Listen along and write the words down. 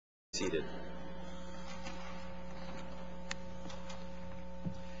seated.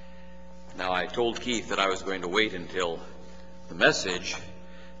 Now, I told Keith that I was going to wait until the message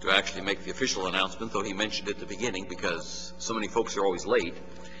to actually make the official announcement, though he mentioned it at the beginning because so many folks are always late,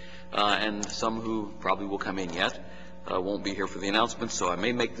 and some who probably will come in yet won't be here for the announcement, so I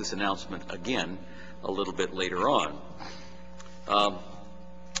may make this announcement again a little bit later on.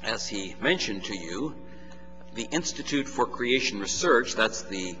 As he mentioned to you, the Institute for Creation Research, that's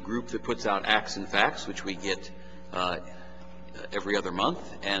the group that puts out Acts and Facts, which we get every other month,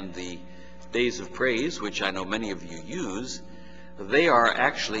 and the Days of Praise, which I know many of you use, they are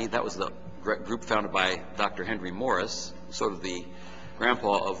actually, that was the group founded by Dr. Henry Morris, sort of the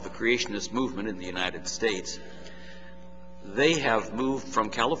grandpa of the creationist movement in the United States. They have moved from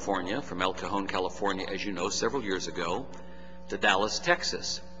California, from El Cajon, California, as you know, several years ago, to Dallas,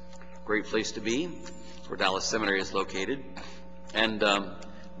 Texas. Great place to be. It's where Dallas Seminary is located. And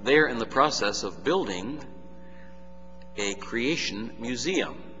they're in the process of building a creation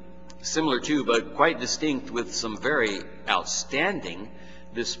museum, similar to, but quite distinct, with some very outstanding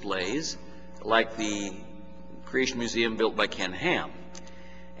displays, like the Creation Museum built by Ken Ham.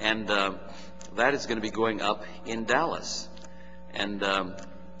 And that is going to be going up in Dallas. And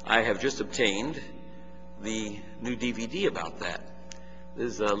I have just obtained the new DVD about that.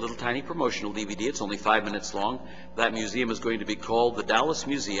 This is a little tiny promotional DVD. It's only 5 minutes long. That museum is going to be called the Dallas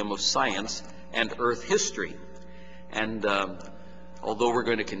Museum of Science and Earth History. And although we're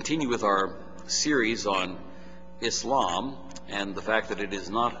going to continue with our series on Islam and the fact that it is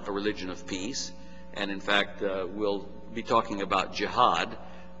not a religion of peace, and in fact we'll be talking about jihad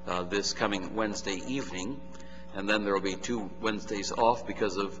this coming Wednesday evening, and then there will be 2 Wednesdays off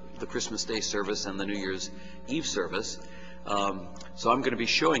because of the Christmas Day service and the New Year's Eve service. So I'm going to be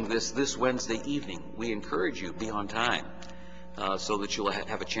showing this Wednesday evening. We encourage you, be on time so that you'll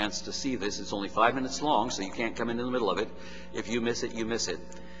have a chance to see this. It's only 5 minutes long, so you can't come in the middle of it. If you miss it, you miss it.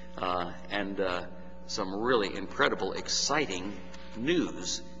 And some really incredible, exciting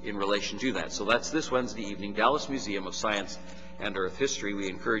news in relation to that. So that's this Wednesday evening, Dallas Museum of Science and Earth History. We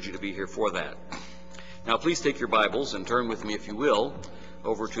encourage you to be here for that. Now, please take your Bibles and turn with me, if you will,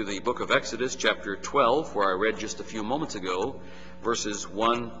 over to the book of Exodus, chapter 12, where I read just a few moments ago, verses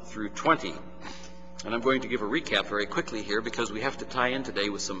 1 through 20. And I'm going to give a recap very quickly here because we have to tie in today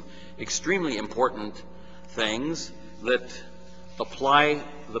with some extremely important things that apply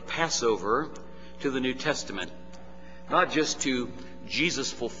the Passover to the New Testament. Not just to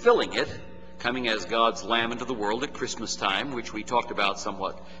Jesus fulfilling it, coming as God's Lamb into the world at Christmas time, which we talked about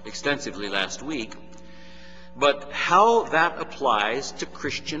somewhat extensively last week, but how that applies to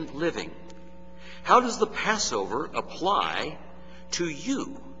Christian living. How does the Passover apply to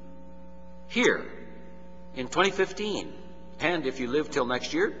you here in 2015, and if you live till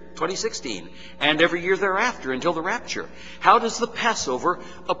next year, 2016, and every year thereafter until the rapture? How does the Passover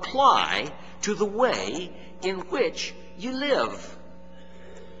apply to the way in which you live?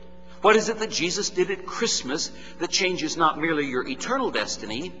 What is it that Jesus did at Christmas that changes not merely your eternal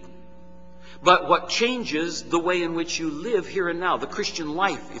destiny, but what changes the way in which you live here and now, the Christian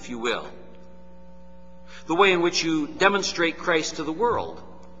life, if you will? The way in which you demonstrate Christ to the world.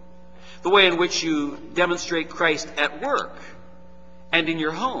 The way in which you demonstrate Christ at work and in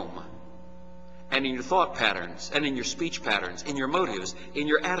your home and in your thought patterns and in your speech patterns, in your motives, in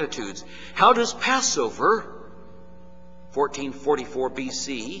your attitudes. How does Passover, 1444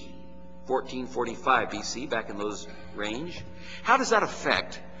 BC, 1445 BC, back in those range, how does that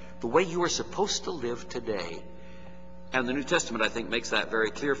affect the way you are supposed to live today? And the New Testament, I think, makes that very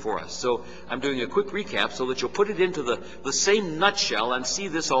clear for us. So I'm doing a quick recap so that you'll put it into the same nutshell and see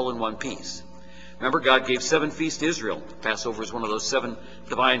this all in one piece. Remember, God gave 7 feasts to Israel. Passover is one of those 7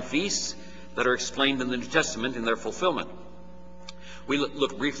 divine feasts that are explained in the New Testament in their fulfillment. We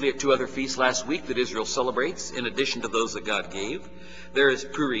looked briefly at 2 other feasts last week that Israel celebrates in addition to those that God gave. There is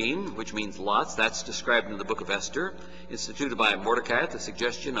Purim, which means lots. That's described in the book of Esther, instituted by Mordecai at the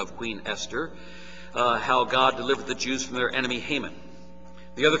suggestion of Queen Esther. How God delivered the Jews from their enemy Haman.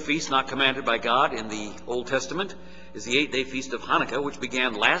 The other feast not commanded by God in the Old Testament is the 8-day feast of Hanukkah, which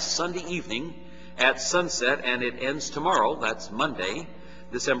began last Sunday evening at sunset, and it ends tomorrow, that's Monday,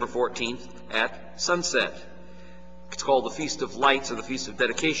 December 14th, at sunset. It's called the Feast of Lights or the Feast of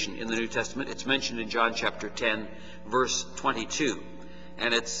Dedication in the New Testament. It's mentioned in John chapter 10, verse 22.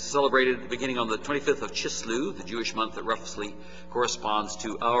 And it's celebrated beginning on the 25th of Chislev, the Jewish month that roughly corresponds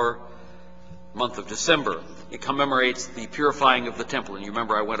to our month of December. It commemorates the purifying of the temple. And you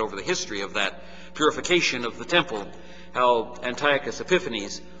remember I went over the history of that purification of the temple, how Antiochus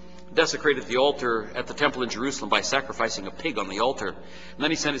Epiphanes desecrated the altar at the temple in Jerusalem by sacrificing a pig on the altar. And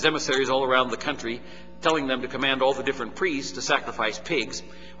then he sent his emissaries all around the country, telling them to command all the different priests to sacrifice pigs.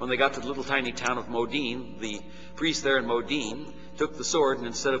 When they got to the little tiny town of Modin, the priest there in Modin took the sword, and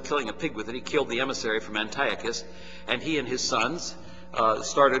instead of killing a pig with it, he killed the emissary from Antiochus, and he and his sons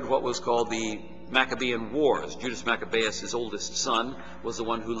started what was called the Maccabean Wars. Judas Maccabeus, his oldest son, was the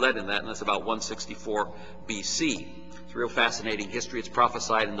one who led in that, and that's about 164 BC. It's a real fascinating history. It's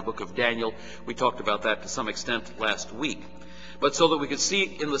prophesied in the book of Daniel. We talked about that to some extent last week. But so that we could see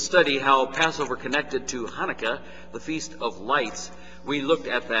in the study how Passover connected to Hanukkah, the Feast of Lights, we looked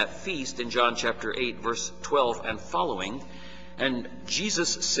at that feast in John chapter 8, verse 12 and following. And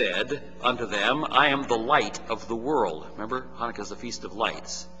Jesus said unto them, I am the light of the world. Remember, Hanukkah is the Feast of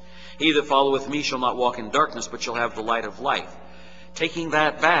Lights. He that followeth me shall not walk in darkness, but shall have the light of life. Taking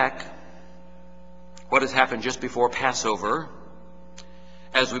that back, what has happened just before Passover,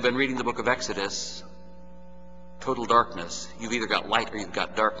 as we've been reading the book of Exodus, total darkness. You've either got light or you've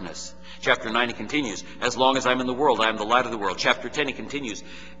got darkness. Chapter 9 he continues, as long as I'm in the world, I am the light of the world. Chapter 10 he continues,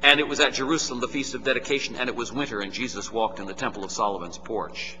 and it was at Jerusalem, the Feast of Dedication, and it was winter, and Jesus walked in the temple of Solomon's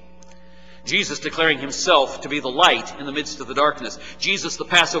porch. Jesus declaring himself to be the light in the midst of the darkness. Jesus, the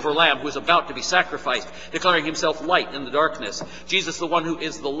Passover lamb who is about to be sacrificed, declaring himself light in the darkness. Jesus, the one who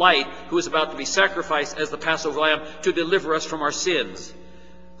is the light, who is about to be sacrificed as the Passover lamb to deliver us from our sins.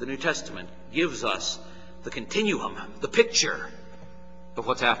 The New Testament gives us the continuum, the picture of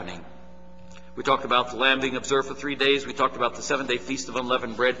what's happening. We talked about the lamb being observed for 3 days. We talked about the 7-day Feast of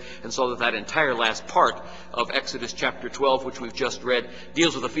Unleavened Bread, and saw that that entire last part of Exodus chapter 12, which we've just read,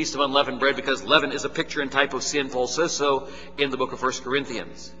 deals with the Feast of Unleavened Bread, because leaven is a picture and type of sin. Paul says so in the book of 1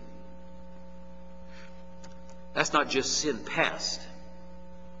 Corinthians. That's not just sin past.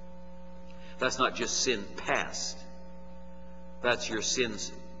 That's not just sin past. That's your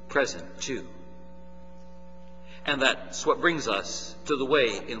sins present too. And that's what brings us to the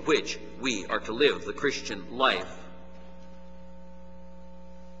way in which we are to live the Christian life.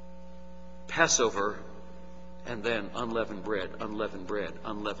 Passover, and then unleavened bread, unleavened bread,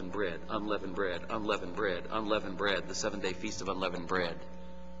 unleavened bread, unleavened bread, unleavened bread, unleavened bread, the 7-day Feast of Unleavened Bread.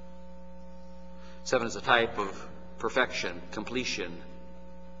 7 is a type of perfection, completion.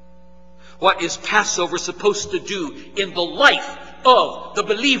 What is Passover supposed to do in the life of the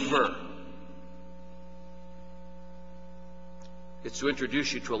believer? It's to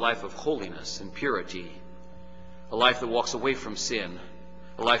introduce you to a life of holiness and purity, a life that walks away from sin,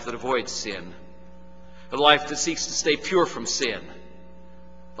 a life that avoids sin, a life that seeks to stay pure from sin,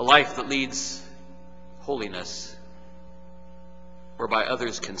 a life that leads holiness, whereby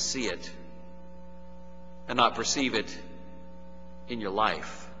others can see it and not perceive it in your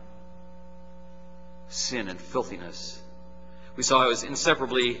life. Sin and filthiness. We saw it was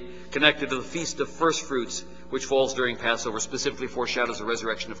inseparably connected to the Feast of First Fruits, which falls during Passover, specifically foreshadows the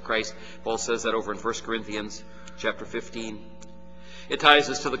resurrection of Christ. Paul says that over in 1 Corinthians chapter 15. It ties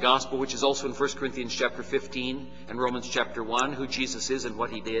us to the gospel, which is also in 1 Corinthians chapter 15 and Romans chapter 1, who Jesus is and what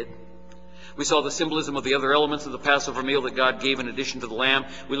he did. We saw the symbolism of the other elements of the Passover meal that God gave in addition to the lamb.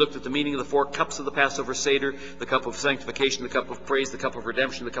 We looked at the meaning of the 4 cups of the Passover Seder, the cup of sanctification, the cup of praise, the cup of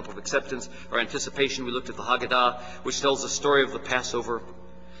redemption, the cup of acceptance or anticipation. We looked at the Haggadah, which tells the story of the Passover.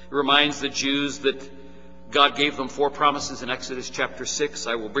 It reminds the Jews that God gave them 4 promises in Exodus chapter 6.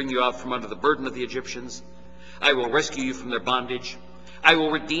 I will bring you out from under the burden of the Egyptians. I will rescue you from their bondage. I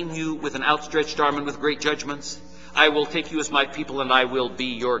will redeem you with an outstretched arm and with great judgments. I will take you as my people, and I will be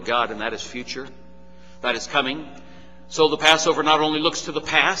your God. And that is future. That is coming. So the Passover not only looks to the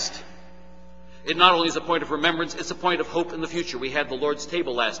past, it not only is a point of remembrance, it's a point of hope in the future. We had the Lord's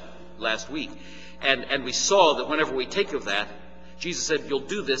table last week. And we saw that whenever we take of that, Jesus said, you'll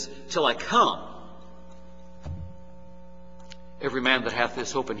do this till I come. Every man that hath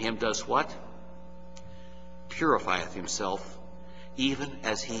this hope in him does what? Purifieth himself, even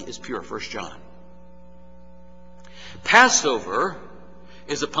as he is pure. 1 John. Passover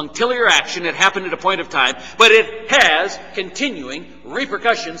is a punctiliar action. It happened at a point of time, but it has continuing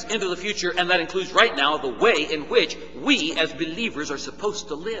repercussions into the future, and that includes right now the way in which we as believers are supposed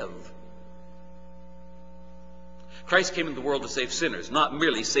to live. Christ came into the world to save sinners, not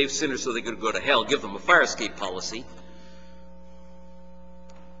merely save sinners so they could go to hell, give them a fire escape policy,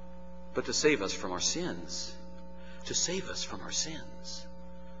 but to save us from our sins. To save us from our sins.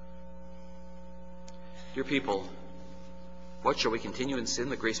 Dear people, what, shall we continue in sin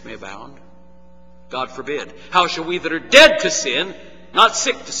that grace may abound? God forbid. How shall we that are dead to sin, not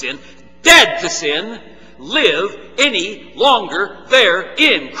sick to sin, dead to sin, live any longer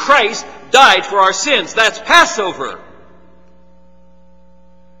therein? Christ died for our sins. That's Passover.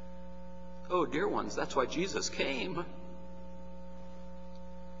 Oh, dear ones, that's why Jesus came.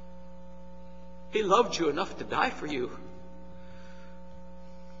 He loved you enough to die for you.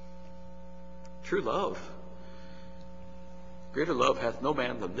 True love. Greater love hath no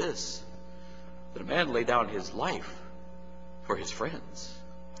man than this, that a man lay down his life for his friends.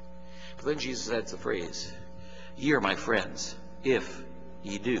 But then Jesus adds the phrase, ye are my friends, if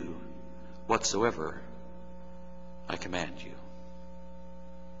ye do whatsoever I command you.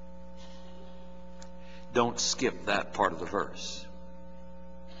 Don't skip that part of the verse.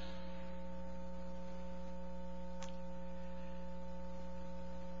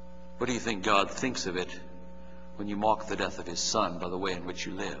 What do you think God thinks of it when you mock the death of his Son by the way in which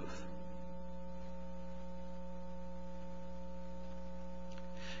you live?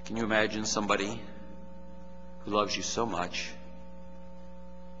 Can you imagine somebody who loves you so much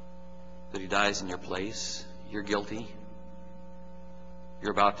that he dies in your place? You're guilty.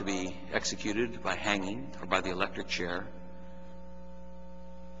 You're about to be executed by hanging or by the electric chair.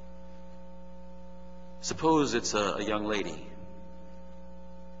 Suppose it's a young lady,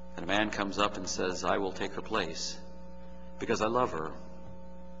 and a man comes up and says, I will take her place because I love her.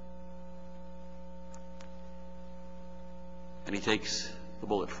 And he takes the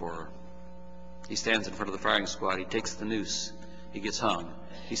bullet for her. He stands in front of the firing squad. He takes the noose. He gets hung.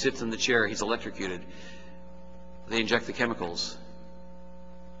 He sits in the chair. He's electrocuted. They inject the chemicals.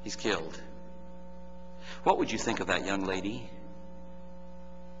 He's killed. What would you think of that young lady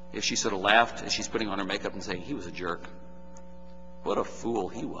if she sort of laughed as she's putting on her makeup and saying, he was a jerk? What a fool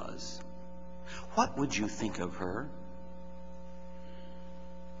he was. What would you think of her?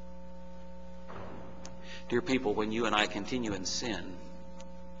 Dear people, when you and I continue in sin,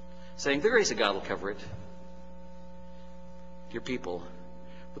 saying, the grace of God will cover it. Dear people,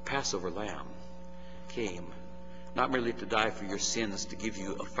 the Passover lamb came not merely to die for your sins, to give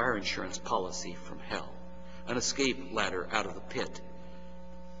you a fire insurance policy from hell, an escape ladder out of the pit.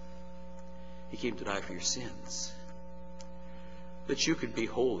 He came to die for your sins, that you could be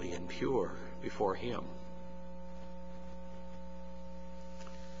holy and pure before him.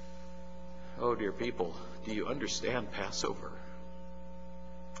 Oh, dear people, do you understand Passover?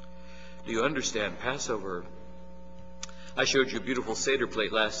 Do you understand Passover? I showed you a beautiful Seder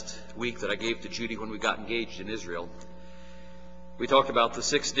plate last week that I gave to Judy when we got engaged in Israel. We talked about the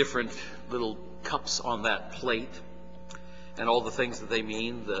 6 different little cups on that plate and all the things that they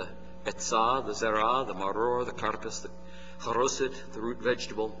mean, the etzah, the zerah, the maror, the karpas, the charoset, the root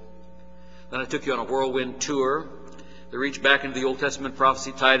vegetable. Then I took you on a whirlwind tour that reached back into the Old Testament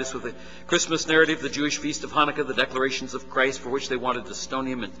prophecy, tied us with the Christmas narrative, the Jewish feast of Hanukkah, the declarations of Christ for which they wanted to stone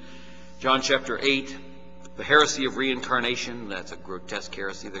him in John chapter 8. The heresy of reincarnation, that's a grotesque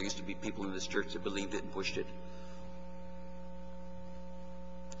heresy. There used to be people in this church that believed it and pushed it.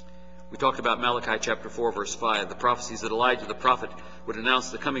 We talked about Malachi chapter 4, verse 5, the prophecies that Elijah the prophet would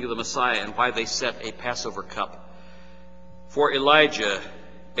announce the coming of the Messiah and why they set a Passover cup. For Elijah,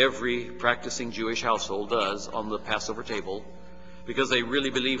 every practicing Jewish household does on the Passover table, because they really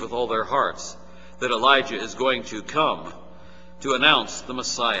believe with all their hearts that Elijah is going to come to announce the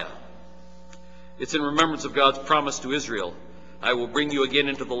Messiah. It's in remembrance of God's promise to Israel. I will bring you again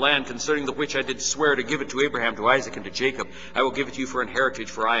into the land concerning the which I did swear to give it to Abraham, to Isaac, and to Jacob. I will give it to you for an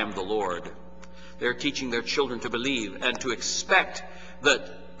heritage, for I am the Lord. They're teaching their children to believe and to expect that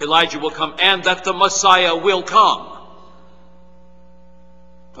Elijah will come and that the Messiah will come.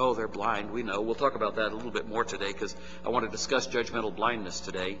 Oh, they're blind, we know. We'll talk about that a little bit more today because I want to discuss judgmental blindness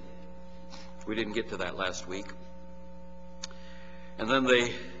today. We didn't get to that last week. And then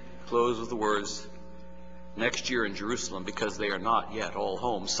they close with the words, next year in Jerusalem, because they are not yet all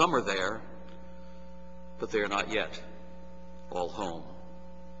home. Some are there, but they are not yet all home.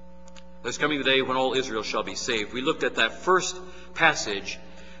 There's coming a day when all Israel shall be saved. We looked at that first passage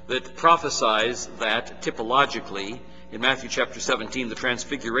that prophesies that typologically in Matthew chapter 17, the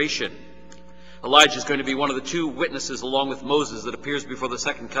transfiguration. Elijah is going to be one of the 2 witnesses along with Moses that appears before the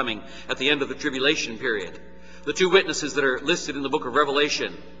second coming at the end of the tribulation period. The 2 witnesses that are listed in the book of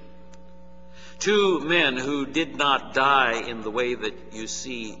Revelation. 2 men who did not die in the way that you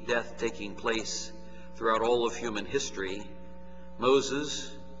see death taking place throughout all of human history.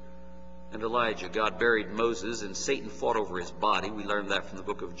 Moses and Elijah. God buried Moses and Satan fought over his body. We learned that from the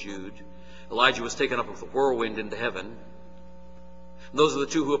book of Jude. Elijah was taken up with a whirlwind into heaven. Those are the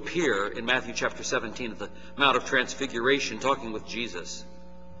 2 who appear in Matthew chapter 17 at the Mount of Transfiguration talking with Jesus.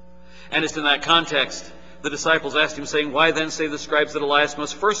 And it's in that context the disciples asked him, saying, why then say the scribes that Elias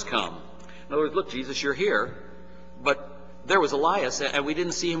must first come? In other words, look, Jesus, you're here, but there was Elias, and we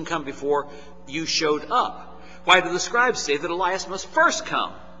didn't see him come before you showed up. Why do the scribes say that Elias must first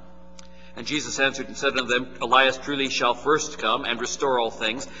come? And Jesus answered and said unto them, Elias truly shall first come and restore all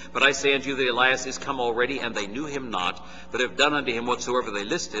things. But I say unto you that Elias is come already, and they knew him not, but have done unto him whatsoever they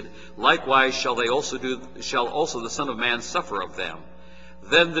listed. Likewise shall also the Son of Man suffer of them.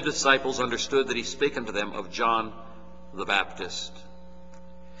 Then the disciples understood that he spake unto them of John the Baptist.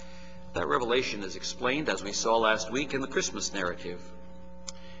 That revelation is explained, as we saw last week, in the Christmas narrative.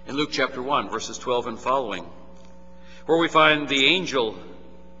 In Luke chapter 1, verses 12 and following, where we find the angel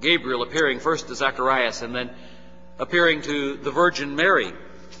Gabriel appearing first to Zacharias and then appearing to the Virgin Mary.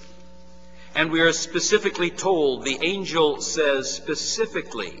 And we are specifically told, the angel says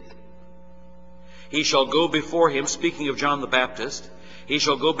specifically, he shall go before him, speaking of John the Baptist, he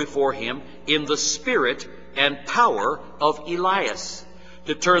shall go before him in the spirit and power of Elias,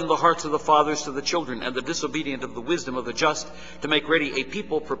 to turn the hearts of the fathers to the children, and the disobedient of the wisdom of the just, to make ready a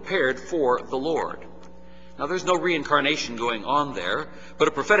people prepared for the Lord. Now, there's no reincarnation going on there, but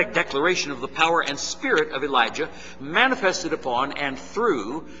a prophetic declaration of the power and spirit of Elijah manifested upon and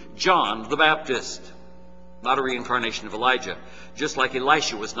through John the Baptist. Not a reincarnation of Elijah. Just like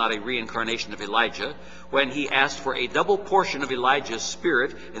Elisha was not a reincarnation of Elijah, when he asked for a double portion of Elijah's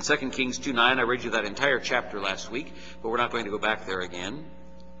spirit in 2 Kings 2:9. I read you that entire chapter last week, but we're not going to go back there again.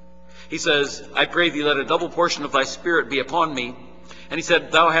 He says, I pray thee, let a double portion of thy spirit be upon me. And he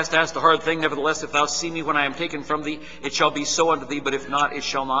said, Thou hast asked a hard thing, nevertheless, if thou see me when I am taken from thee, it shall be so unto thee, but if not, it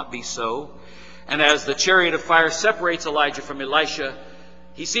shall not be so. And as the chariot of fire separates Elijah from Elisha,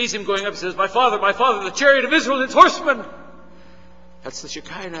 he sees him going up and says, my father, the chariot of Israel and its horsemen. That's the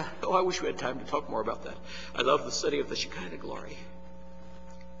Shekinah. Oh, I wish we had time to talk more about that. I love the study of the Shekinah glory.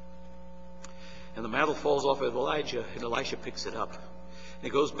 And the mantle falls off of Elijah, and Elisha picks it up. And he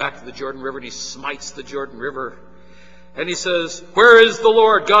goes back to the Jordan River, and he smites the Jordan River. And he says, Where is the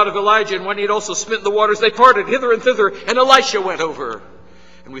Lord God of Elijah? And when he had also smitten the waters, they parted hither and thither, and Elisha went over.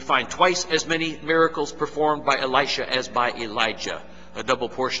 And we find twice as many miracles performed by Elisha as by Elijah. A double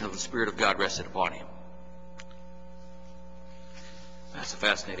portion of the Spirit of God rested upon him. That's a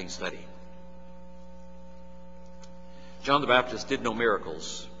fascinating study. John the Baptist did no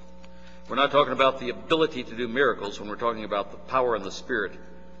miracles. We're not talking about the ability to do miracles when we're talking about the power and the Spirit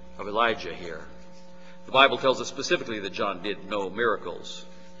of Elijah here. The Bible tells us specifically that John did no miracles.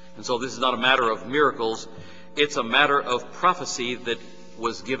 And so this is not a matter of miracles. It's a matter of prophecy that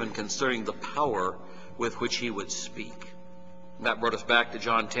was given concerning the power with which he would speak. And that brought us back to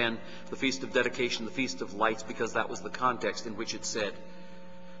John 10, the Feast of Dedication, the Feast of Lights, because that was the context in which it said,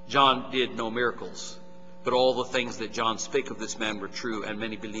 John did no miracles, but all the things that John spake of this man were true, and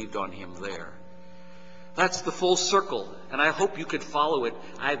many believed on him there. That's the full circle, and I hope you could follow it.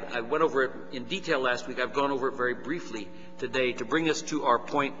 I went over it in detail last week. I've gone over it very briefly today to bring us to our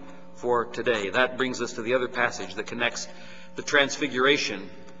point for today. That brings us to the other passage that connects the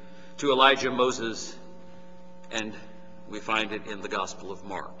transfiguration to Elijah, Moses, and we find it in the Gospel of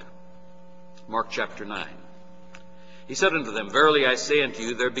Mark. Mark chapter 9. He said unto them, Verily I say unto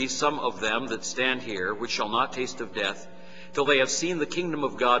you, there be some of them that stand here, which shall not taste of death, till they have seen the kingdom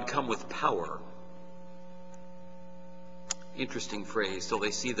of God come with power. Interesting phrase, till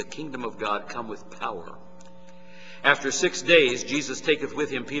they see the kingdom of God come with power. After 6 days, Jesus taketh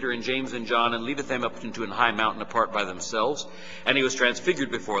with him Peter and James and John, and leadeth them up into an high mountain apart by themselves. And he was transfigured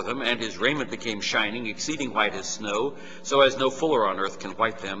before them, and his raiment became shining, exceeding white as snow, so as no fuller on earth can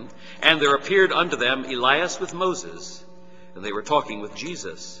white them. And there appeared unto them Elias with Moses, and they were talking with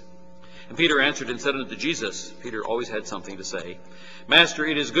Jesus. And Peter answered and said unto Jesus, Peter always had something to say, Master,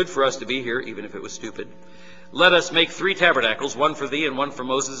 it is good for us to be here, even if it was stupid. Let us make 3 tabernacles, one for thee, and one for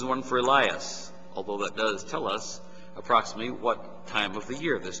Moses, and one for Elias. Although that does tell us approximately what time of the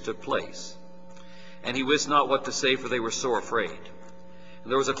year this took place. And he wist not what to say, for they were sore afraid.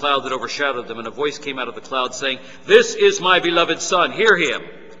 And there was a cloud that overshadowed them, and a voice came out of the cloud, saying, This is my beloved Son, hear him.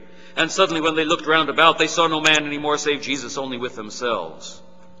 And suddenly when they looked round about, they saw no man any more, save Jesus only with themselves.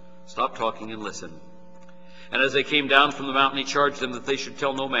 Stop talking and listen. And as they came down from the mountain, he charged them that they should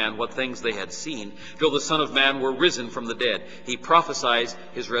tell no man what things they had seen, till the Son of Man were risen from the dead. He prophesies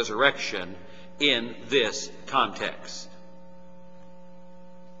his resurrection in this context.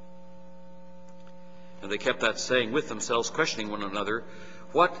 And they kept that saying with themselves, questioning one another,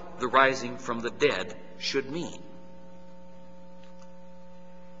 what the rising from the dead should mean.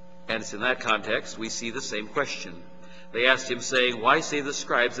 And it's in that context we see the same question. They asked him, saying, Why say the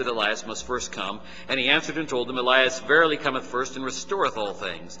scribes that Elias must first come? And he answered and told them, Elias verily cometh first, and restoreth all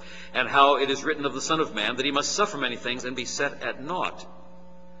things. And how it is written of the Son of Man, that he must suffer many things, and be set at naught.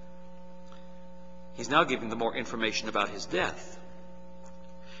 He's now giving them more information about his death.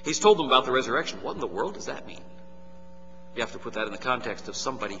 He's told them about the resurrection. What in the world does that mean? You have to put that in the context of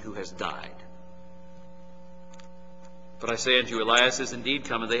somebody who has died. But I say unto you, Elias is indeed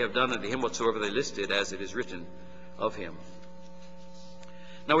come, and they have done unto him whatsoever they listed, as it is written of him.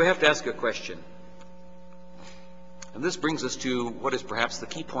 Now we have to ask a question. And this brings us to what is perhaps the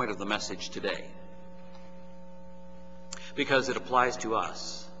key point of the message today, because it applies to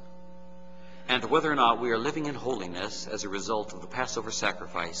us, and to whether or not we are living in holiness as a result of the Passover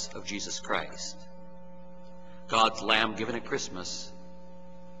sacrifice of Jesus Christ, God's Lamb given at Christmas,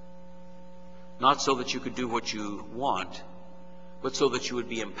 not so that you could do what you want, but so that you would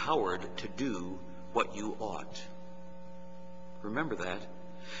be empowered to do what you ought. Remember that.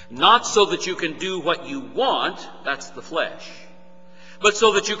 Not so that you can do what you want, that's the flesh, but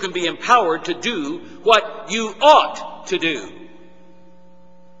so that you can be empowered to do what you ought to do.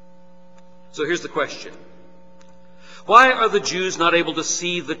 So here's the question. Why are the Jews not able to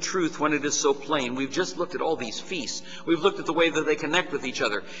see the truth when it is so plain? We've just looked at all these feasts. We've looked at the way that they connect with each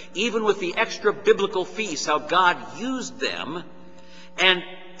other. Even with the extra biblical feasts, how God used them and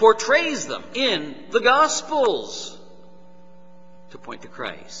portrays them in the Gospels to point to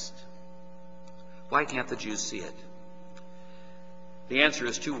Christ. Why can't the Jews see it? The answer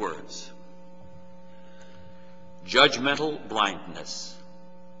is two words. Judgmental blindness.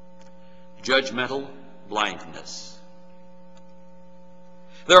 Judgmental blindness.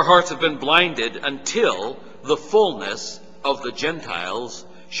 Their hearts have been blinded until the fullness of the Gentiles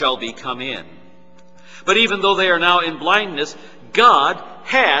shall be come in. But even though they are now in blindness, God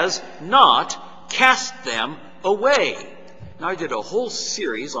has not cast them away. Now, I did a whole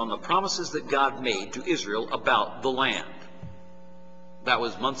series on the promises that God made to Israel about the land. That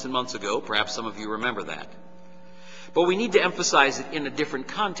was months and months ago. Perhaps some of you remember that. But we need to emphasize it in a different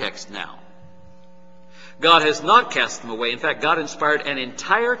context now. God has not cast them away. In fact, God inspired an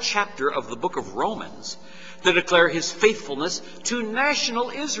entire chapter of the book of Romans to declare his faithfulness to national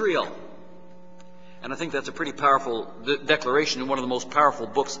Israel. And I think that's a pretty powerful declaration in one of the most powerful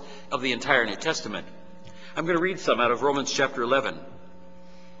books of the entire New Testament. I'm going to read some out of Romans chapter 11,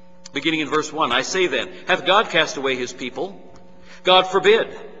 beginning in verse 1. I say then, hath God cast away his people? God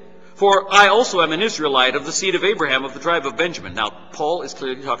forbid. For I also am an Israelite of the seed of Abraham, of the tribe of Benjamin. Now, Paul is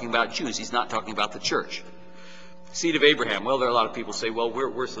clearly talking about Jews. He's not talking about the church. Seed of Abraham. Well, there are a lot of people say, well,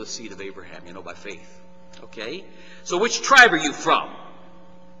 we're the seed of Abraham, by faith. Okay? So which tribe are you from?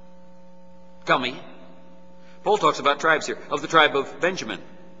 Tell me. Paul talks about tribes here. Of the tribe of Benjamin.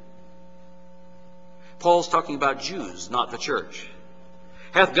 Paul's talking about Jews, not the church.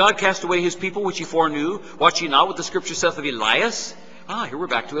 Hath God cast away his people which he foreknew? Watch ye not what the scripture saith of Elias? Here we're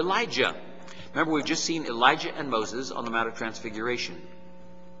back to Elijah. Remember, we've just seen Elijah and Moses on the Mount of Transfiguration.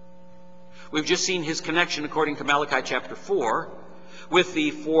 We've just seen his connection, according to Malachi chapter 4, with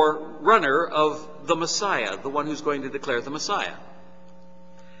the forerunner of the Messiah, the one who's going to declare the Messiah.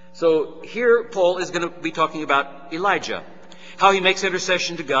 So here Paul is going to be talking about Elijah, how he makes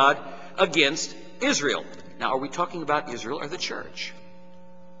intercession to God against Israel. Now, are we talking about Israel or the church?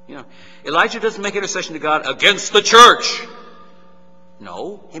 Elijah doesn't make intercession to God against the church.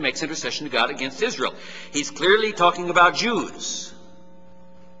 No, he makes intercession to God against Israel. He's clearly talking about Jews.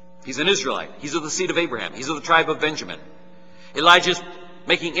 He's an Israelite. He's of the seed of Abraham. He's of the tribe of Benjamin. Elijah's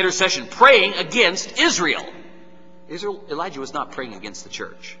making intercession, praying against Israel. Elijah was not praying against the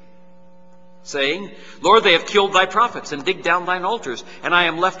church, saying, Lord, they have killed thy prophets and digged down thine altars, and I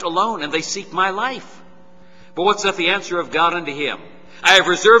am left alone, and they seek my life. But what saith the answer of God unto him? I have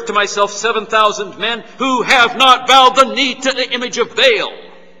reserved to myself 7,000 men who have not bowed the knee to the image of Baal.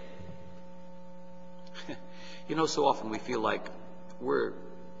 So often we feel like we're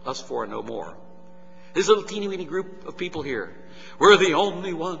us four and no more. There's a little teeny-weeny group of people here. We're the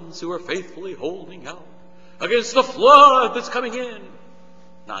only ones who are faithfully holding out against the flood that's coming in.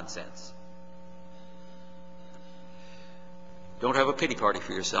 Nonsense. Don't have a pity party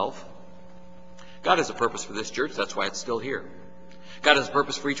for yourself. God has a purpose for this church. That's why it's still here. God has a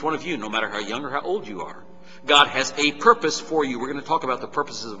purpose for each one of you, no matter how young or how old you are. God has a purpose for you. We're going to talk about the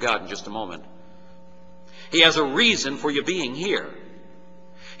purposes of God in just a moment. He has a reason for you being here.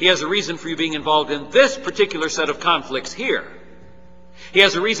 He has a reason for you being involved in this particular set of conflicts here. He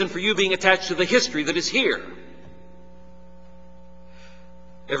has a reason for you being attached to the history that is here.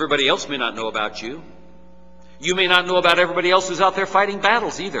 Everybody else may not know about you. You may not know about everybody else who's out there fighting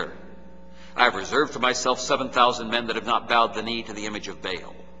battles either. I have reserved for myself 7,000 men that have not bowed the knee to the image of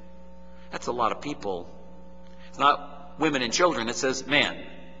Baal. That's a lot of people. It's not women and children. It says men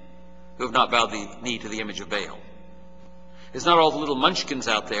who have not bowed the knee to the image of Baal. It's not all the little munchkins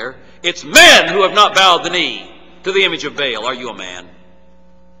out there. It's men who have not bowed the knee to the image of Baal. Are you a man?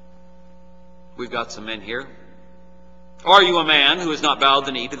 We've got some men here. Are you a man who has not bowed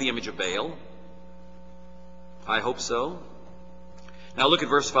the knee to the image of Baal? I hope so. Now look at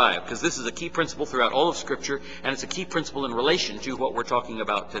verse 5, because this is a key principle throughout all of Scripture, and it's a key principle in relation to what we're talking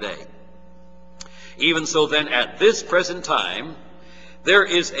about today. Even so then, at this present time, there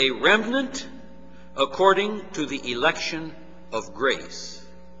is a remnant according to the election of grace.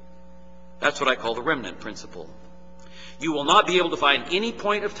 That's what I call the remnant principle. You will not be able to find any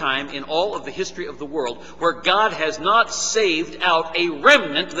point of time in all of the history of the world where God has not saved out a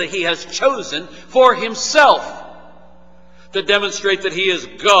remnant that He has chosen for Himself, to demonstrate that He is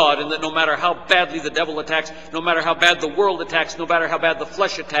God, and that no matter how badly the devil attacks, no matter how bad the world attacks, no matter how bad the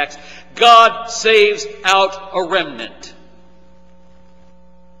flesh attacks, God saves out a remnant.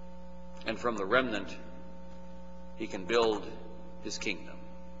 And from the remnant, He can build His kingdom.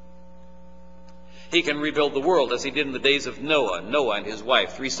 He can rebuild the world as He did in the days of Noah. Noah and his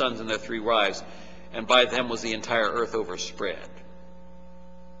wife, 3 sons and their 3 wives, and by them was the entire earth overspread.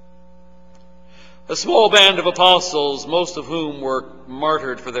 A small band of apostles, most of whom were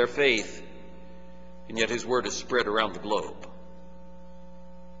martyred for their faith, and yet His word is spread around the globe.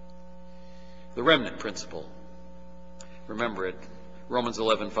 The remnant principle. Remember it. Romans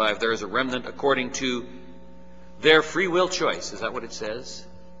 11:5. There is a remnant according to their free will choice. Is that what it says?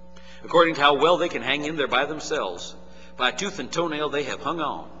 According to how well they can hang in there by themselves. By tooth and toenail they have hung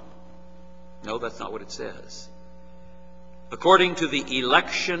on. No, that's not what it says. According to the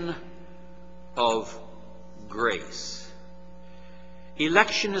election of grace.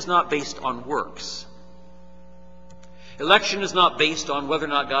 Election is not based on works. Election is not based on whether or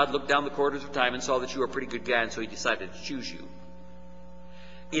not God looked down the corridors of time and saw that you were a pretty good guy, and so He decided to choose you.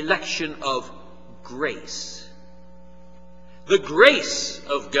 Election of grace. The grace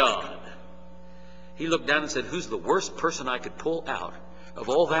of God. He looked down and said, who's the worst person I could pull out of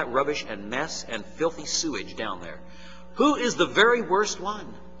all that rubbish and mess and filthy sewage down there? Who is the very worst one?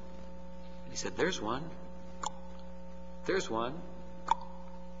 And He said, there's one. There's one.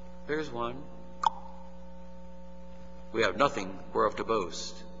 There's one. We have nothing whereof to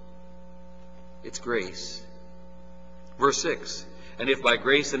boast. It's grace. Verse 6. And if by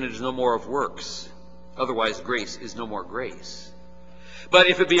grace, then it is no more of works. Otherwise, grace is no more grace. But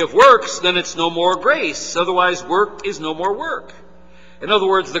if it be of works, then it's no more grace. Otherwise, work is no more work. In other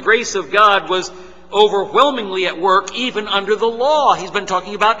words, the grace of God was overwhelmingly at work even under the law. He's been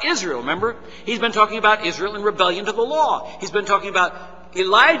talking about Israel, remember? He's been talking about Israel in rebellion to the law. He's been talking about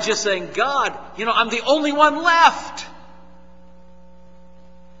Elijah saying, God, I'm the only one left.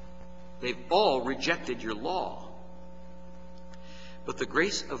 They've all rejected your law. But the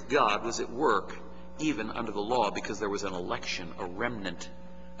grace of God was at work even under the law, because there was an election, a remnant,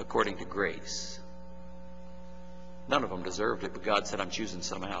 according to grace. None of them deserved it, but God said, I'm choosing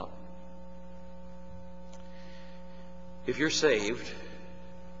some out. If you're saved,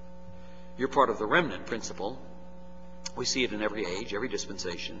 you're part of the remnant principle. We see it in every age, every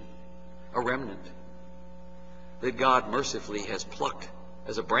dispensation. A remnant that God mercifully has plucked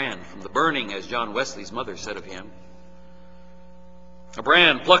as a brand from the burning, as John Wesley's mother said of him. A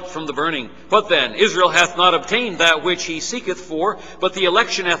brand plucked from the burning. What then? Israel hath not obtained that which he seeketh for, but the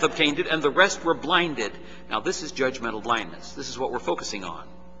election hath obtained it, and the rest were blinded. Now this is judgmental blindness. This is what we're focusing on.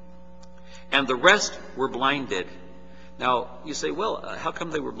 And the rest were blinded. Now, you say, well, how come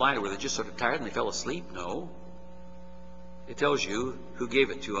they were blinded? Were they just sort of tired and they fell asleep? No. It tells you who gave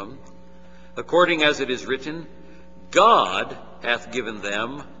it to them. According as it is written, God hath given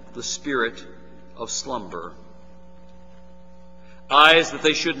them the spirit of slumber. Eyes that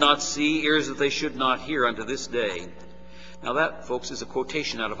they should not see, ears that they should not hear unto this day. Now that, folks, is a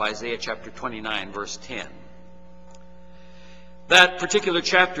quotation out of Isaiah chapter 29, verse 10. That particular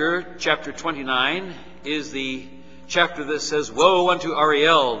chapter, chapter 29, is the chapter that says, woe unto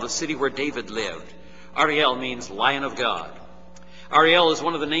Ariel, the city where David lived. Ariel means Lion of God. Ariel is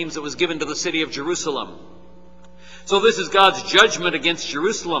one of the names that was given to the city of Jerusalem. So this is God's judgment against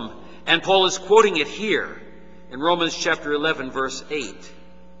Jerusalem, and Paul is quoting it here in Romans chapter 11, verse 8.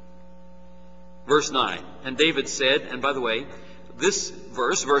 Verse 9. And David said, and by the way, this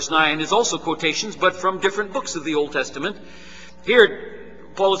verse, verse 9, is also quotations, but from different books of the Old Testament. Here,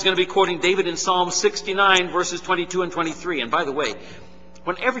 Paul is going to be quoting David in Psalm 69, verses 22 and 23. And by the way,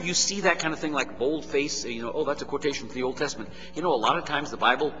 whenever you see that kind of thing like boldface, oh, that's a quotation from the Old Testament. A lot of times the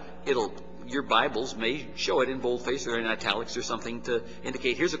Bible, your Bibles may show it in boldface or in italics or something to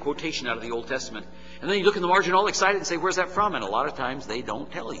indicate, here's a quotation out of the Old Testament. And then you look in the margin all excited and say, where's that from? And a lot of times they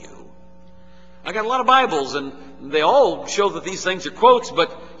don't tell you. I got a lot of Bibles, and they all show that these things are quotes,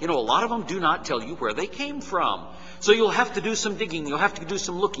 but, a lot of them do not tell you where they came from. So you'll have to do some digging. You'll have to do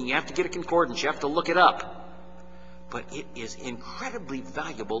some looking. You have to get a concordance. You have to look it up. but it is incredibly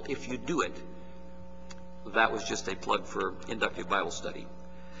valuable if you do it. That was just a plug for inductive Bible study.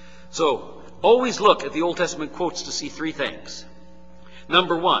 So, always look at the Old Testament quotes to see three things.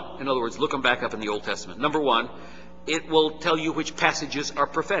 Number one, in other words, look them back up in the Old Testament. Number one, it will tell you which passages are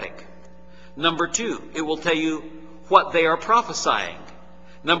prophetic. Number two, it will tell you what they are prophesying.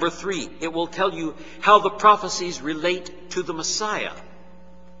 Number three, it will tell you how the prophecies relate to the Messiah.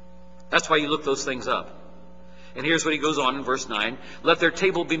 That's why you look those things up. And here's what he goes on in verse 9. Let their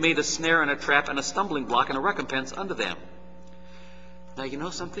table be made a snare and a trap and a stumbling block and a recompense unto them. Now, you know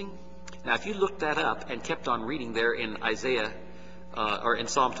something? Now, if you looked that up and kept on reading there in Isaiah, or in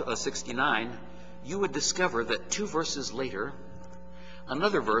Psalm 69, you would discover that 2 verses later,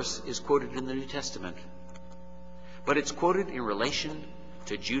 another verse is quoted in the New Testament. But it's quoted in relation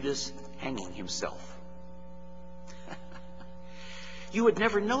to Judas hanging himself. You would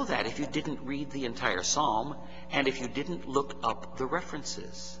never know that if you didn't read the entire psalm and if you didn't look up the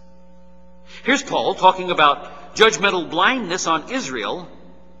references. Here's Paul talking about judgmental blindness on Israel,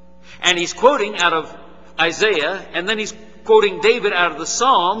 and he's quoting out of Isaiah, and then he's quoting David out of the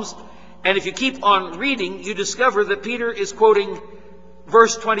Psalms, and if you keep on reading, you discover that Peter is quoting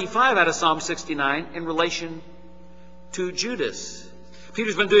verse 25 out of Psalm 69 in relation to Judas.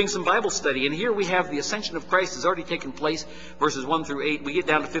 Peter's been doing some Bible study, and here we have the ascension of Christ has already taken place, verses 1 through 8. We get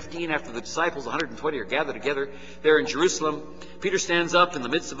down to 15 after the disciples, 120 are gathered together there in Jerusalem. Peter stands up in the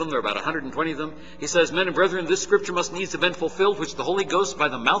midst of them. There are about 120 of them. He says, Men and brethren, this scripture must needs have been fulfilled, which the Holy Ghost by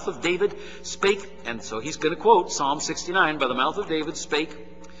the mouth of David spake. And so he's going to quote Psalm 69, by the mouth of David spake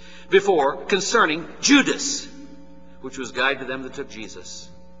before concerning Judas, which was guide to them that took Jesus.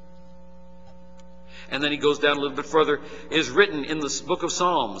 And then he goes down a little bit further. It is written in the book of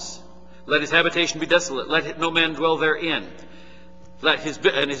Psalms, let his habitation be desolate, let no man dwell therein. And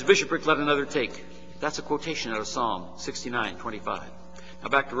his bishopric let another take. That's a quotation out of Psalm 69:25. Now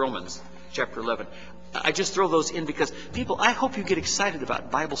back to Romans chapter 11. I just throw those in because people, I hope you get excited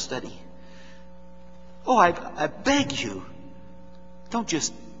about Bible study. Oh, I beg you, don't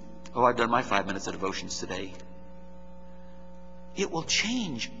just, I've done my 5 minutes of devotions today. It will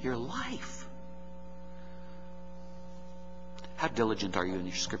change your life. How diligent are you in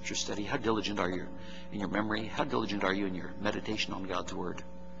your scripture study? How diligent are you in your memory? How diligent are you in your meditation on God's Word?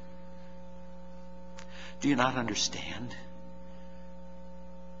 Do you not understand?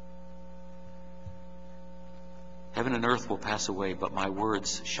 Heaven and earth will pass away, but my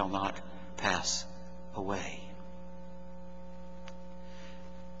words shall not pass away.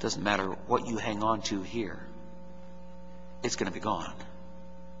 Doesn't matter what you hang on to here. It's going to be gone.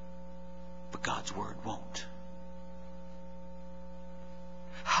 But God's Word won't.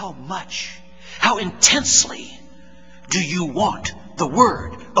 How much, how intensely do you want the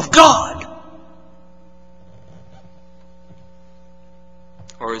Word of God?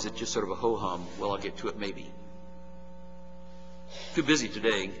 Or is it just sort of a ho-hum? Well, I'll get to it maybe. Too busy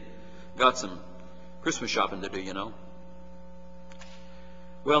today. Got some Christmas shopping to do, you know.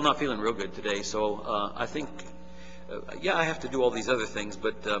 Well, not feeling real good today, so I think, I have to do all these other things,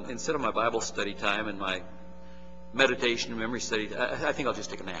 but instead of my Bible study time and my meditation and memory study, I think I'll just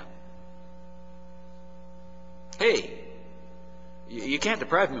take a nap. Hey, you can't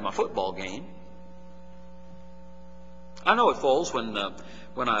deprive me of my football game. I know it falls when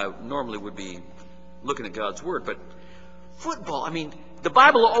I normally would be looking at God's Word, but football, the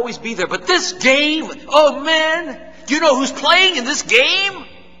Bible will always be there, but this game, oh man, do you know who's playing in this game?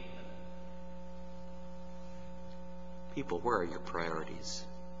 People, where are your priorities?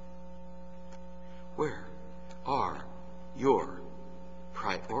 Where are your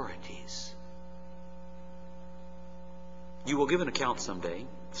priorities? You will give an account someday.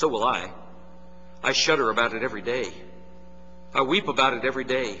 So will I. I shudder about it every day. I weep about it every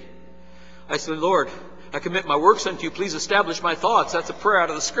day. I say, Lord, I commit my works unto you. Please establish my thoughts. That's a prayer out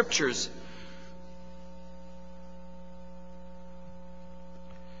of the Scriptures.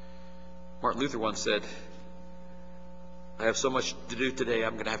 Martin Luther once said, I have so much to do today,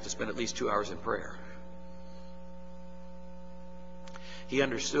 I'm going to have to spend at least 2 hours in prayer. He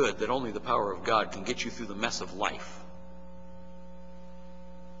understood that only the power of God can get you through the mess of life.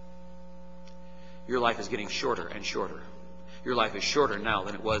 Your life is getting shorter and shorter. Your life is shorter now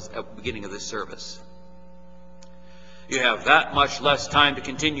than it was at the beginning of this service. You have that much less time to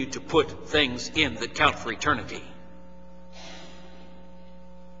continue to put things in that count for eternity.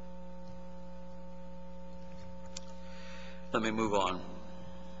 Let me move on.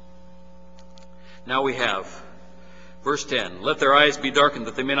 Now we have verse 10. Let their eyes be darkened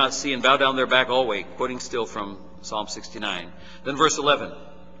that they may not see and bow down their back always. Quoting still from Psalm 69. Then verse 11.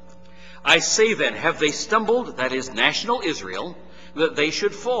 I say then, have they stumbled, that is, national Israel, that they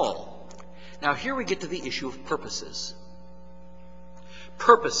should fall? Now here we get to the issue of purposes.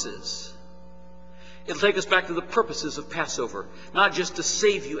 Purposes. It'll take us back to the purposes of Passover. Not just to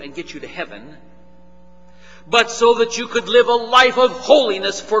save you and get you to heaven, but so that you could live a life of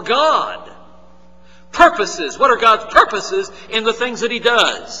holiness for God. Purposes. What are God's purposes in the things that He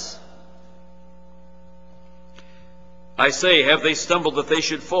does? I say, have they stumbled that they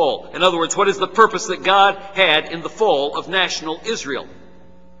should fall? In other words, what is the purpose that God had in the fall of national Israel?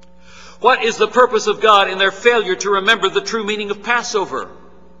 What is the purpose of God in their failure to remember the true meaning of Passover?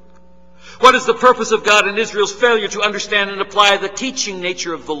 What is the purpose of God in Israel's failure to understand and apply the teaching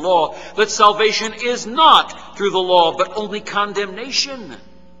nature of the law, that salvation is not through the law, but only condemnation?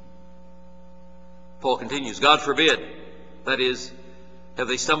 Paul continues, God forbid. That is, have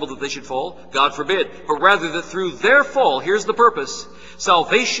they stumbled that they should fall? God forbid. But rather that through their fall, here's the purpose,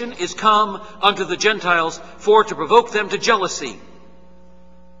 salvation is come unto the Gentiles for to provoke them to jealousy.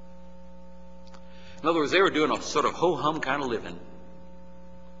 In other words, they were doing a sort of ho-hum kind of living.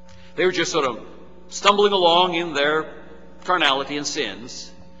 They were just sort of stumbling along in their carnality and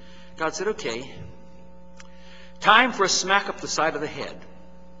sins. God said, okay, time for a smack up the side of the head.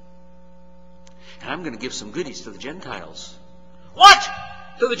 And I'm going to give some goodies to the Gentiles. What?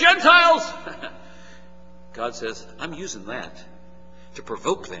 To the Gentiles? God says, I'm using that to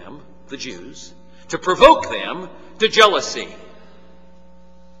provoke them, the Jews, to provoke them to jealousy.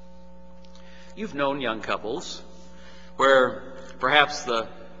 You've known young couples where perhaps the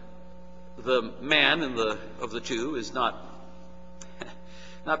man of the two is not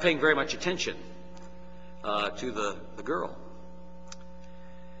paying very much attention to the girl.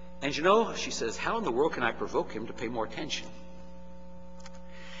 And you know, she says, how in the world can I provoke him to pay more attention?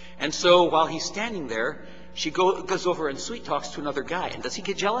 And so while he's standing there, she goes over and sweet talks to another guy. And does he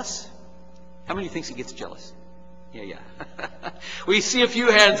get jealous? How many thinks he gets jealous? Yeah. We see a few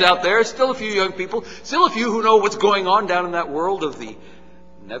hands out there, still a few young people, still a few who know what's going on down in that world of the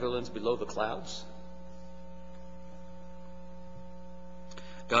Netherlands below the clouds.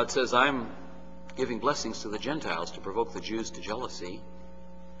 God says, I'm giving blessings to the Gentiles to provoke the Jews to jealousy.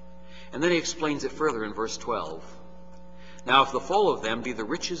 And then he explains it further in verse 12. Now if the fall of them be the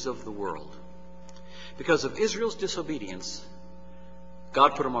riches of the world, because of Israel's disobedience,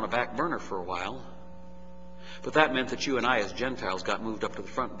 God put them on a back burner for a while. But that meant that you and I as Gentiles got moved up to the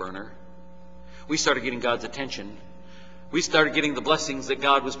front burner. We started getting God's attention. We started getting the blessings that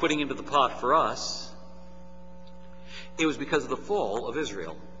God was putting into the pot for us. It was because of the fall of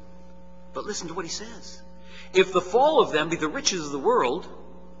Israel. But listen to what he says. If the fall of them be the riches of the world,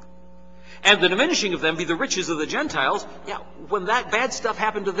 and the diminishing of them be the riches of the Gentiles, when that bad stuff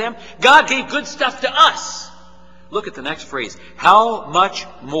happened to them, God gave good stuff to us. Look at the next phrase. How much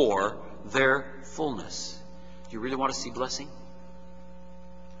more their fullness. Do you really want to see blessing?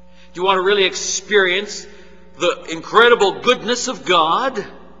 Do you want to really experience the incredible goodness of God?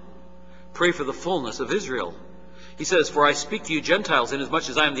 Pray for the fullness of Israel. He says, for I speak to you Gentiles, inasmuch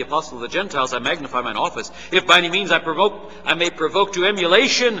as I am the apostle of the Gentiles, I magnify mine office. If by any means I may provoke to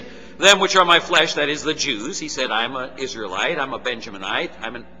emulation them which are my flesh, that is the Jews. He said, I'm an Israelite, I'm a Benjaminite,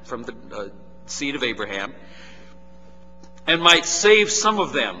 I'm from the seed of Abraham, and might save some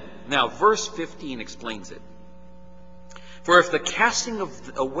of them. Now, verse 15 explains it. For if the casting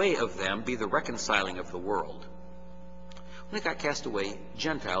away of them be the reconciling of the world, when they got cast away,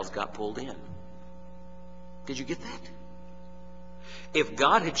 Gentiles got pulled in. Did you get that? If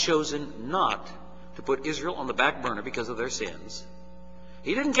God had chosen not to put Israel on the back burner because of their sins,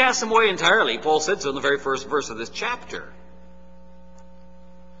 He didn't cast them away entirely. Paul said so in the very first verse of this chapter.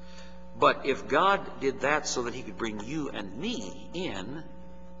 But if God did that so that He could bring you and me in,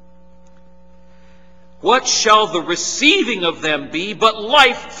 what shall the receiving of them be but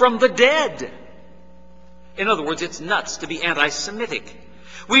life from the dead? In other words, it's nuts to be anti-Semitic.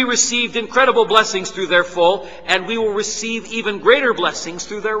 We received incredible blessings through their fall, and we will receive even greater blessings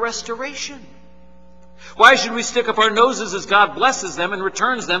through their restoration. Why should we stick up our noses as God blesses them and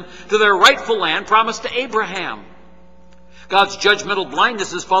returns them to their rightful land promised to Abraham? God's judgmental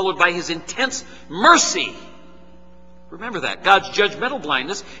blindness is followed by His intense mercy. Remember that. God's judgmental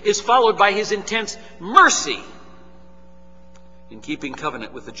blindness is followed by His intense mercy in keeping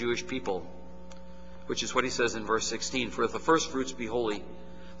covenant with the Jewish people, which is what He says in verse 16. For if the first fruits be holy,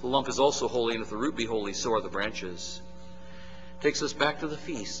 the lump is also holy, and if the root be holy, so are the branches. Takes us back to the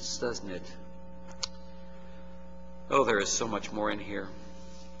feasts, doesn't it? Oh, there is so much more in here.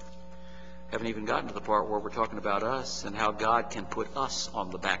 Haven't even gotten to the part where we're talking about us and how God can put us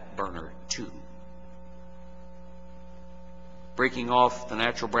on the back burner too. breaking off the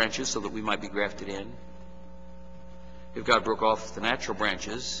natural branches so that we might be grafted in. If God broke off the natural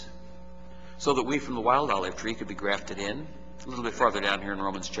branches so that we from the wild olive tree could be grafted in, a little bit farther down here in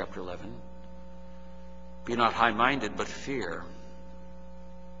Romans chapter 11. Be not high-minded, but fear.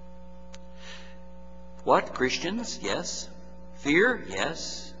 What? Christians? Yes. Fear?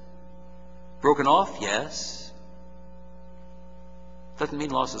 Yes. Broken off? Yes. Doesn't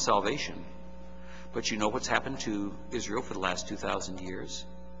mean loss of salvation. But you know what's happened to Israel for the last 2,000 years?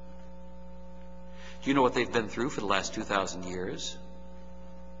 Do you know what they've been through for the last 2,000 years?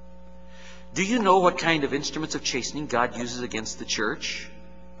 Do you know what kind of instruments of chastening God uses against the church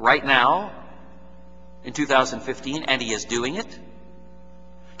right now in 2015? And He is doing it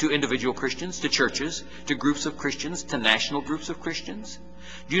to individual Christians, to churches, to groups of Christians, to national groups of Christians.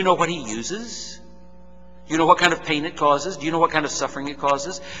 Do you know what He uses? Do you know what kind of pain it causes? Do you know what kind of suffering it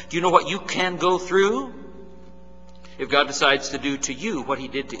causes? Do you know what you can go through if God decides to do to you what He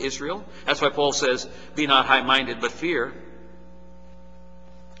did to Israel? That's why Paul says, be not high-minded, but fear.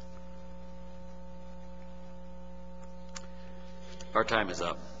 Our time is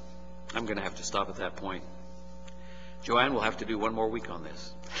up. I'm going to have to stop at that point. Joanne will have to do one more week on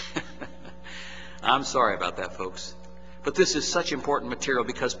this. I'm sorry about that, folks. But this is such important material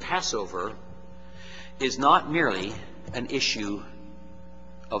because Passover is not merely an issue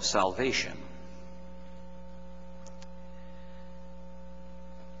of salvation.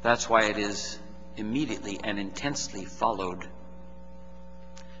 That's why it is immediately and intensely followed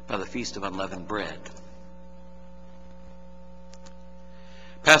by the Feast of Unleavened Bread.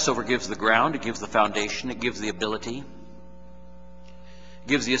 Passover gives the ground, it gives the foundation, it gives the ability, it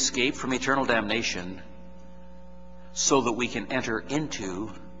gives the escape from eternal damnation so that we can enter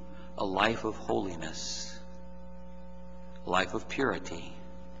into a life of holiness, a life of purity,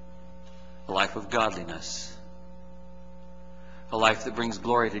 a life of godliness, a life that brings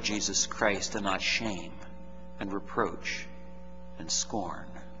glory to Jesus Christ and not shame and reproach and scorn.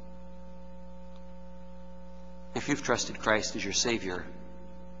 If you've trusted Christ as your Savior,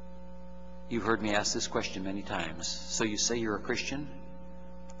 you've heard me ask this question many times. So you say you're a Christian?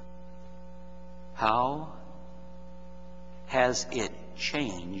 How has it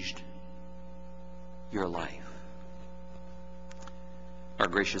changed your life? Our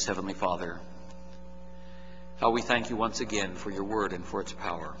gracious Heavenly Father, how we thank you once again for your word and for its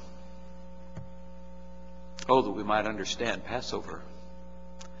power. Oh, that we might understand Passover.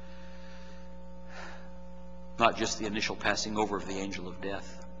 Not just the initial passing over of the angel of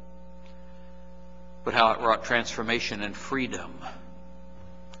death, but how it wrought transformation and freedom.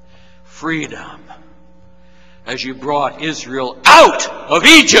 Freedom. As you brought Israel out of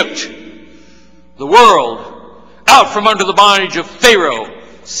Egypt, the world, out from under the bondage of Pharaoh,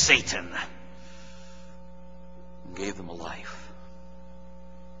 Satan, and gave them a life.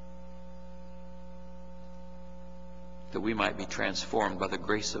 That we might be transformed by the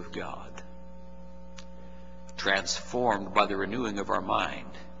grace of God, transformed by the renewing of our mind.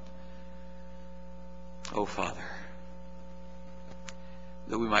 Oh, Father,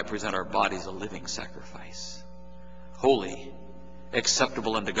 that we might present our bodies a living sacrifice, holy,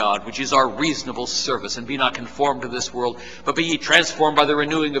 acceptable unto God, which is our reasonable service. And be not conformed to this world, but be ye transformed by the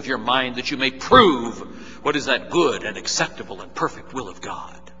renewing of your mind, that you may prove what is that good and acceptable and perfect will of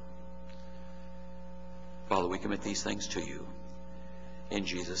God. Father, we commit these things to you. In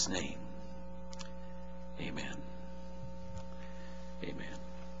Jesus' name, amen. Amen.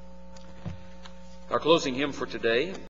 Our closing hymn for today